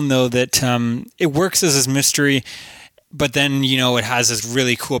a film though that it works as a mystery. But then, it has this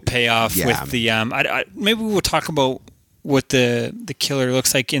really cool payoff with the... maybe we'll talk about what the killer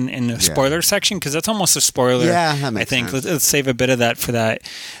looks like in the spoiler section, because that's almost a spoiler, that makes sense. Let's save a bit of that for that.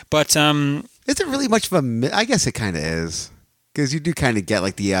 But... is it really much of a... I guess it kind of is. Because you do kind of get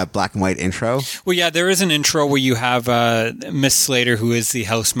like the black and white intro. Well, yeah, there is an intro where you have Miss Slater, who is the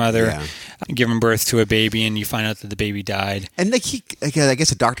house mother, giving birth to a baby, and you find out that the baby died. And like I guess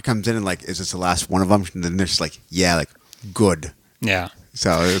the doctor comes in and like, is this the last one of them? And then there's like, good. Yeah.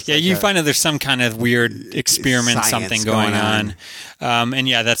 So you find out there's some kind of weird experiment, something going on. And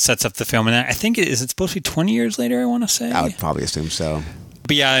that sets up the film. And I think is it supposed to be 20 years later? I want to say. I would probably assume so.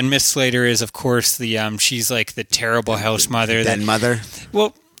 But and Miss Slater is of course the she's like the terrible house mother. Mother.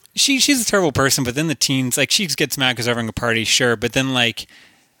 Well, she's a terrible person, but then the teens like she gets mad because they're having a party, sure, but then like.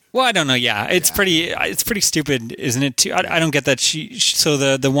 Well, I don't know. Yeah, it's pretty stupid, isn't it? Too. I don't get that. So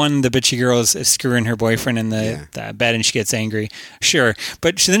the bitchy girl is screwing her boyfriend in the bed, and she gets angry. Sure,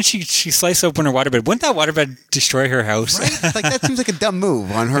 but then she slices open her waterbed. Wouldn't that waterbed destroy her house? Right? Like that seems like a dumb move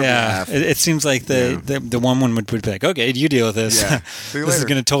on her behalf. It seems like the woman would be like, okay, you deal with this. Yeah. This is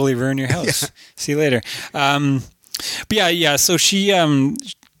going to totally ruin your house. See you later. But so she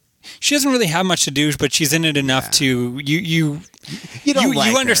doesn't really have much to do, but she's in it enough to you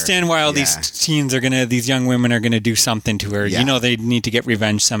understand why all these teens these young women are gonna do something to her. Yeah. They need to get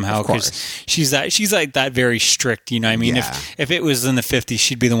revenge somehow because she's like that very strict. You know what I mean? If it was in the 50s,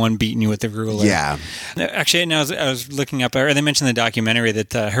 she'd be the one beating you with the ruler. Yeah. Actually, and I was looking up, or they mentioned in the documentary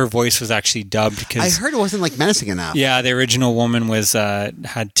that her voice was actually dubbed because I heard it wasn't like menacing enough. Yeah, the original woman was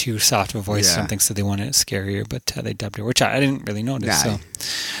had too soft of a voice or something, so they wanted it scarier, but they dubbed her, which I didn't really notice. Yeah. So.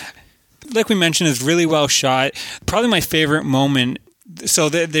 Like we mentioned, is really well shot. Probably my favorite moment. So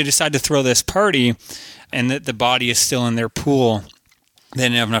they decide to throw this party, and the body is still in their pool. They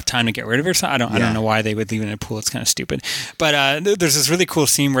didn't have enough time to get rid of her. So I don't know why they would leave it in a pool. It's kind of stupid. But there's this really cool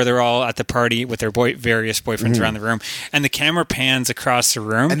scene where they're all at the party with their various boyfriends around the room, and the camera pans across the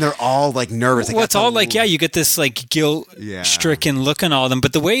room, and they're all like nervous. Well, it's all like you get this like guilt-stricken look on all of them.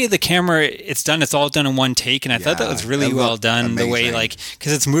 But the way the camera it's all done in one take, and I thought that was really well done. Amazing. The way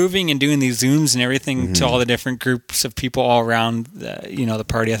because it's moving and doing these zooms and everything to all the different groups of people all around the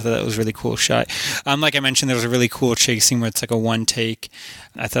party. I thought that was a really cool shot. Like I mentioned, there was a really cool chase scene where it's like a one take.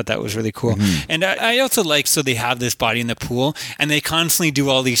 I thought that was really cool. And I also like, so they have this body in the pool and they constantly do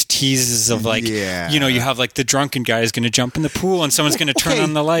all these teases of like, you have like the drunken guy is going to jump in the pool and someone's going to turn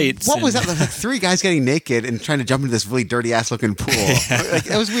on the lights. What was that? Like 3 guys getting naked and trying to jump into this really dirty ass looking pool. Like,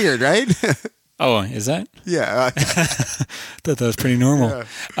 it was weird, right? Oh, is that? Yeah. Thought that was pretty normal.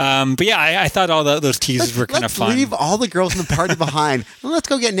 Yeah. But I thought all those teases were kind of fun. Let's leave all the girls in the party behind. Well, let's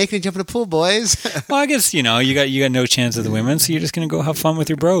go get naked and jump in the pool, boys. Well, I guess, you got no chance of the women, so you're just going to go have fun with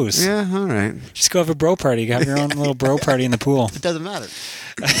your bros. Yeah, all right. Just go have a bro party. Have your own little bro party in the pool. It doesn't matter.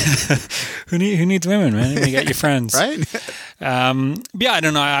 Who needs women, man? You got your friends. Right? Yeah, I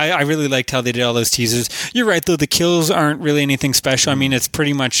don't know. I really liked how they did all those teasers. You're right, though. The kills aren't really anything special. I mean, it's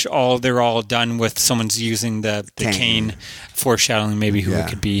pretty much they're all done with someone's using the cane, foreshadowing maybe who it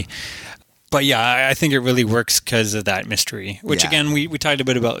could be. But yeah, I think it really works because of that mystery, which again, we talked a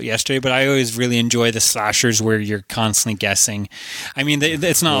bit about yesterday, but I always really enjoy the slashers where you're constantly guessing. I mean,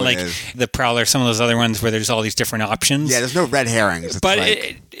 it's not like The Prowler, some of those other ones where there's all these different options. Yeah, there's no red herrings. But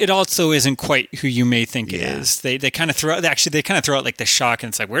it also isn't quite who you may think it is. They kind of throw out like the shock, and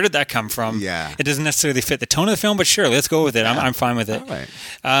it's like, where did that come from? Yeah. It doesn't necessarily fit the tone of the film, but sure, let's go with it. Yeah. I'm fine with it. All right.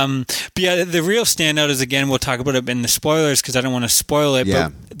 But yeah, the real standout is, again, we'll talk about it in the spoilers because I don't want to spoil it,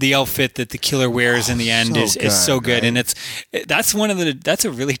 but the outfit that the killer wears in the end is so good, right? And that's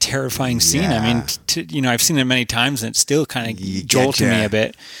a really terrifying scene. I mean, I've seen it many times, and it's still kind of jolting me a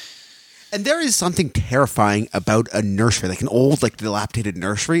bit. And there is something terrifying about a nursery, like an old, like dilapidated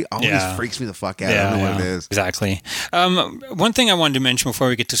nursery. Always freaks me the fuck out. I don't know what it is. Exactly. One thing I wanted to mention before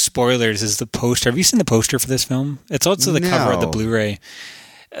we get to spoilers is the poster. Have you seen the poster for this film? It's also the cover of the Blu-ray.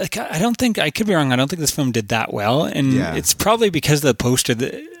 I don't think, I could be wrong, I don't think this film did that well, and it's probably because of the poster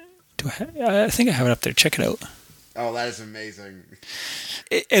that... I think I have it up there. Check it out. Oh, that is amazing.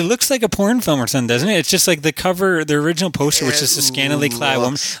 It looks like a porn film or something, doesn't it? It's just like the cover, the original poster, which is a scantily clad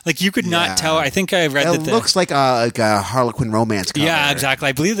woman. Like, you could not tell. I think I read that. It looks like a Harlequin romance cover. Yeah, exactly.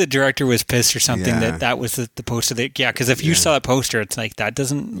 I believe the director was pissed or something that was the poster. Because if you saw that poster, it's like, that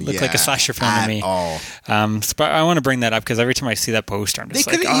doesn't look like a slasher film to me. All. But I want to bring that up because every time I see that poster, I'm just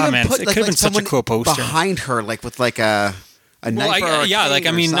like, oh man, it could have been such a cool poster. Behind her, like with like a knife or a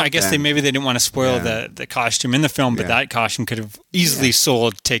cane I guess they didn't want to spoil the costume in the film, but that costume could have easily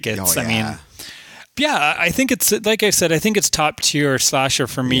sold tickets. I mean, I think it's, like I said, I think it's top tier slasher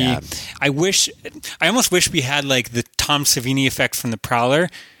for me. Yeah. I almost wish we had like the Tom Savini effect from The Prowler.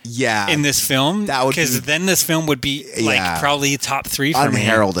 Yeah, in this film, because then this film would be like probably top 3 for me.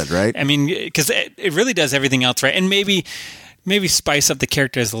 Unheralded, right? I mean, because it really does everything else right, and maybe spice up the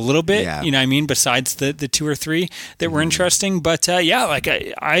characters a little bit, you know what I mean, besides the 2 or 3 that were interesting. But like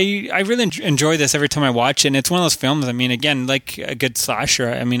I really enjoy this every time I watch it, and it's one of those films, I mean, again, like a good slasher,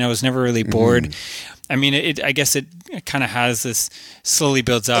 I mean, I was never really bored. I mean, I guess it kind of has this, slowly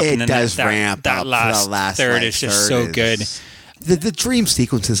builds up, and then ramp that up. last third is just so good. The dream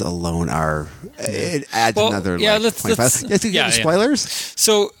sequences alone are, it adds another let's spoilers.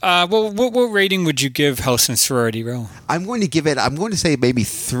 So what rating would you give House and Sorority Row? I'm going to say maybe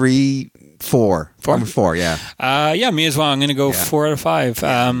 3, 4. 4, yeah. Me as well. I'm going to go 4 out of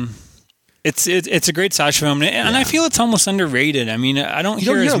 5. It's a great slasher film, and I feel it's almost underrated. I mean, I don't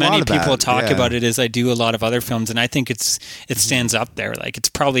hear as many people talk about it as I do a lot of other films, and I think it stands up there. Like, it's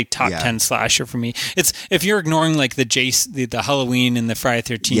probably top 10 slasher for me. It's, if you're ignoring like the Halloween and the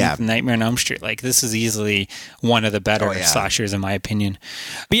Friday 13th and Nightmare on Elm Street, like, this is easily one of the better slashers in my opinion.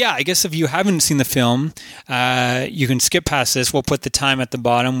 But yeah, I guess if you haven't seen the film, you can skip past this. We'll put the time at the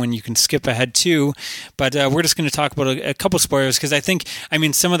bottom when you can skip ahead too. But we're just going to talk about a couple spoilers, because I think,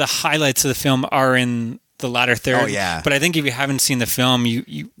 some of the highlights of the film are in the latter third. But I think if you haven't seen the film,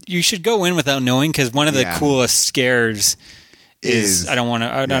 you should go in without knowing, because one of the coolest scares is I don't want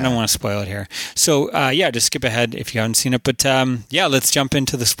to spoil it here. So just skip ahead if you haven't seen it. But let's jump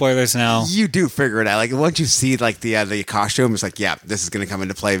into the spoilers now. You do figure it out. Like, once you see like the costume, it's like, this is going to come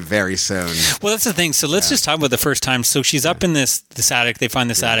into play very soon. Well, that's the thing. So let's just talk about the first time. So she's up in this attic. They find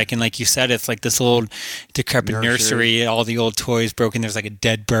this attic, and like you said, it's like this old decrepit nursery. All the old toys broken. There's like a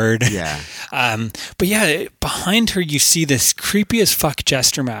dead bird. But behind her you see this creepy as fuck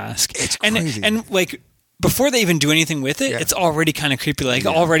jester mask. It's crazy. And like, before they even do anything with it, it's already kind of creepy. Like,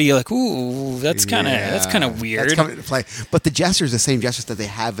 already you're like, ooh, that's kind of weird. That's coming into play. But the jester's the same jesters that they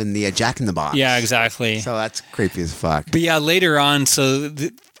have in the Jack in the Box. Yeah, exactly. So that's creepy as fuck. But later on, so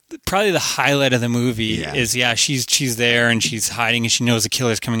probably the highlight of the movie is she's there and she's hiding, and she knows the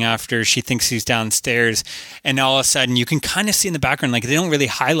killer's coming after her. She thinks he's downstairs, and all of a sudden you can kind of see in the background, like, they don't really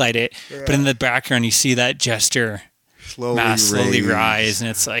highlight it, but in the background you see that jester slowly rise, and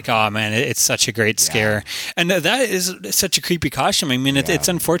it's like, oh man, it's such a great scare. And that is such a creepy costume. I mean, it's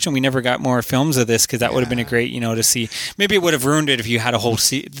unfortunate we never got more films of this, because that would have been a great, to see. Maybe it would have ruined it if you had a whole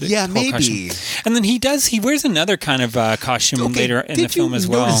maybe costume. And then he wears another kind of costume later in the film as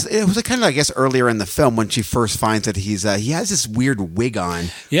well. It was kind of, I guess, earlier in the film when she first finds that he has this weird wig on,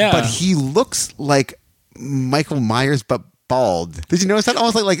 but he looks like Michael Myers, but bald. Did you notice that?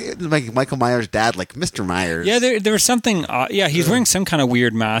 Almost like Michael Myers' dad, like Mr. Myers. Yeah, there was something. He's wearing some kind of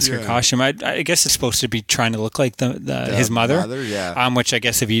weird mask or costume. I guess it's supposed to be trying to look like his mother. Which I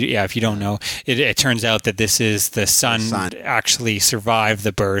guess if you don't know, it turns out that this is the son actually survived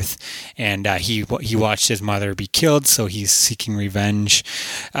the birth, and he watched his mother be killed, so he's seeking revenge.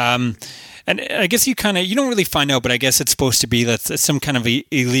 And I guess you don't really find out, but I guess it's supposed to be some kind of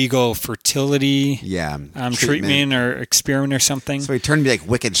illegal fertility treatment or experiment or something. So he turned to be like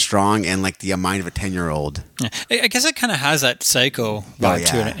wicked strong and like the mind of a 10-year-old. Yeah. I guess it kind of has that psycho vibe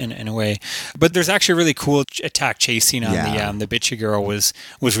to it in a way. But there's actually a really cool attack chase scene on the bitchy girl was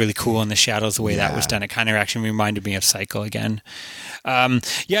really cool in the shadows, the way that was done. It kind of actually reminded me of Psycho again.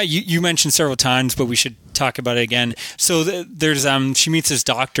 You mentioned several times, but we should talk about it again. So there's she meets this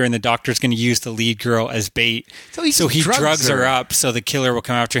doctor, and the doctor's going to use the lead girl as bait. So he drugs her up, so the killer will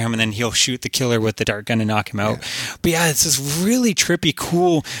come after him, and then he'll shoot the killer with the dart gun and knock him out. Yeah. But it's this really trippy,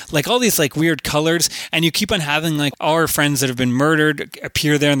 cool, like all these like weird colors, and you keep on having like all our friends that have been murdered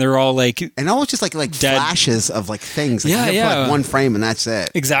appear there, and they're all like and almost just like dead. Flashes of like things. Like, like one frame, and that's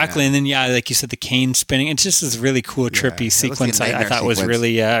it. Exactly, and then like you said, the cane spinning. It's just this really cool, trippy sequence. I thought was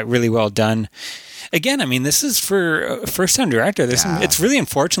really really well done. Again, I mean, this is for a first-time director. It's really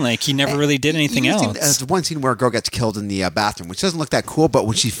unfortunate. Like, he never really did anything else. There's one scene where a girl gets killed in the bathroom, which doesn't look that cool, but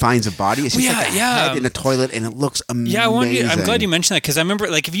when she finds a body, it's just like a head in a toilet, and it looks amazing. Yeah, I'm glad you mentioned that, because I remember,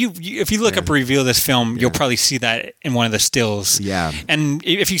 like, if you look up a review of this film, you'll probably see that in one of the stills. Yeah. And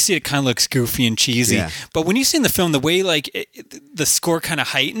if you see it, it kind of looks goofy and cheesy. Yeah. But when you see in the film, the way, like, the score kind of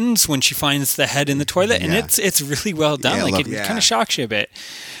heightens when she finds the head in the toilet, and it's really well done. Yeah, like, it kind of shocks you a bit.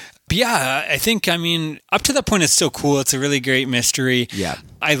 But I think, up to that point, it's still cool. It's a really great mystery. Yeah.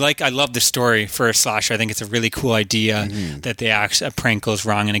 I love the story for a slasher. I think it's a really cool idea that a prank goes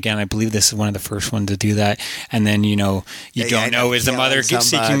wrong. And again, I believe this is one of the first ones to do that. And then, you don't know, is the mother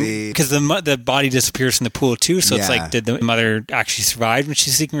seeking, because the body disappears from the pool too. So it's like, did the mother actually survive when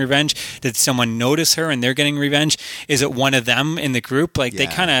she's seeking revenge? Did someone notice her and they're getting revenge? Is it one of them in the group? Like they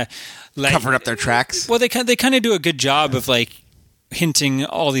kind of covered up their tracks. Well, they kind of do a good job of like, hinting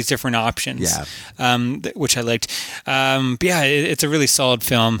all these different options, which I liked. It's a really solid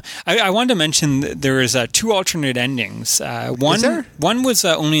film. I wanted to mention that there is 2 alternate endings. One was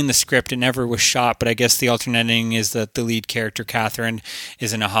only in the script; it never was shot. But I guess the alternate ending is that the lead character, Catherine,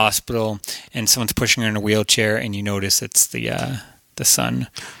 is in a hospital and someone's pushing her in a wheelchair, and you notice it's the son.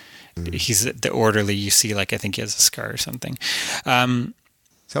 He's the orderly. You see, like I think he has a scar or something.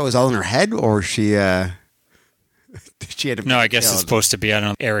 So it was all in her head, or she? No, I guess it's supposed to be. I don't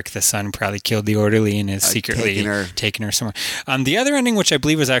know. Eric, the son, probably killed the orderly and is secretly taking her somewhere. The other ending, which I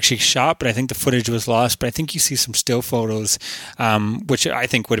believe was actually shot, but I think the footage was lost. But I think you see some still photos, which I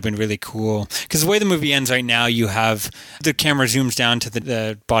think would have been really cool. Because the way the movie ends right now, you have the camera zooms down to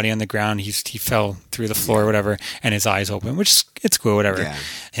the body on the ground. He fell through the floor or whatever, and his eyes open, which it's cool, whatever. Yeah.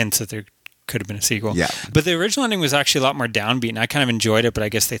 Hints that there could have been a sequel. Yeah. But the original ending was actually a lot more downbeat, and I kind of enjoyed it, but I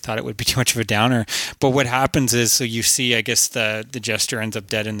guess they thought it would be too much of a downer. But what happens is, so you see, I guess the jester ends up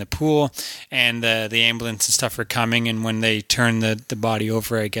dead in the pool, and the ambulance and stuff are coming, and when they turn the body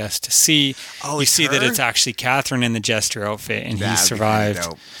over, I guess, to see, you see that it's actually Catherine in the jester outfit, and he survived.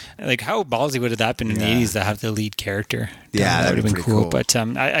 Like, how ballsy would have that been in the 80s to have the lead character? Yeah, that would have been cool. But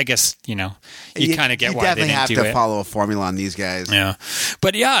I guess, you kind of get why they didn't do it. You definitely have to follow a formula on these guys. Yeah.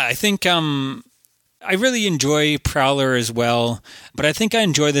 But I think I really enjoy Prowler as well, but I think I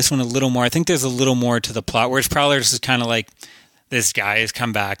enjoy this one a little more. I think there's a little more to the plot, whereas Prowler's is kind of like, this guy has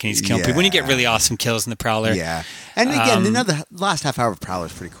come back and he's killing people. When you get really awesome kills in the Prowler. Yeah. And again, the last half hour of Prowler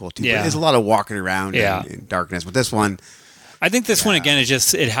is pretty cool too. Yeah. There's a lot of walking around in darkness. But this one... I think this one, again, is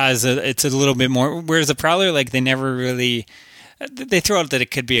just, it's a little bit more, whereas the Prowler, like, they never really... They throw out that it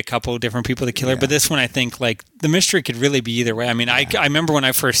could be a couple different people to kill her, but this one, I think, like, the mystery could really be either way. I mean, I remember when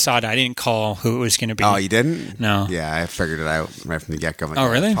I first saw it, I didn't call who it was going to be. Oh, you didn't? No. Yeah, I figured it out right from the get-go.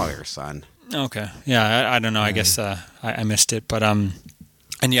 Like, really? Probably her son. Okay. Yeah, I don't know. I guess I missed it. But, and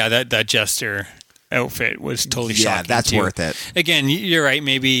that jester outfit was totally shocking. Yeah, that's worth it. Again, you're right.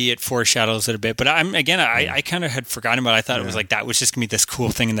 Maybe it foreshadows it a bit, but I kind of had forgotten about it. I thought it was like that was just gonna be this cool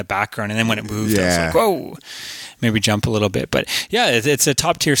thing in the background, and then when it moved, I was like, whoa, maybe jump a little bit. But it's a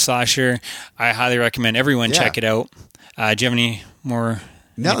top tier slasher. I highly recommend everyone check it out. Do you have any more?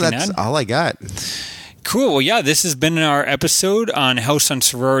 No, that's all I got. Cool. Well, this has been our episode on House on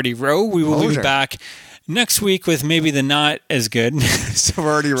Sorority Row. We will be back Next week with maybe the not as good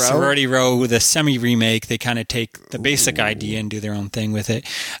Sorority Row with a semi-remake. They kind of take the basic idea and do their own thing with it.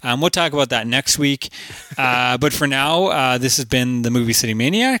 We'll talk about that next week. But for now, this has been the Movie City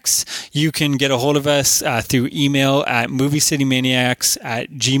Maniacs. You can get a hold of us through email at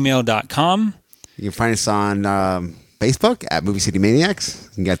moviecitymaniacs@gmail.com. You can find us on Facebook at Movie City Maniacs. You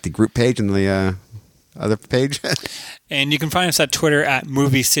can get the group page and the other page. And you can find us at Twitter at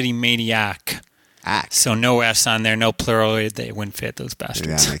Movie City Maniac. So no S on there, no plural. They wouldn't fit, those bastards.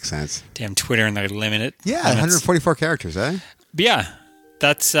 Yeah, that makes sense. Damn Twitter and their limit. Yeah, 144 characters, eh? But yeah,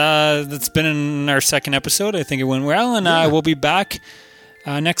 that's been in our second episode. I think it went well, and we'll be back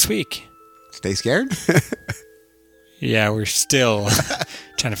next week. Stay scared? Yeah, we're still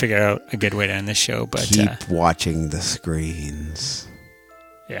trying to figure out a good way to end this show. But keep watching the screens.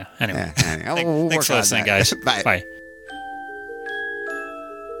 Yeah, anyway. We'll thanks for listening, guys. Bye. Bye.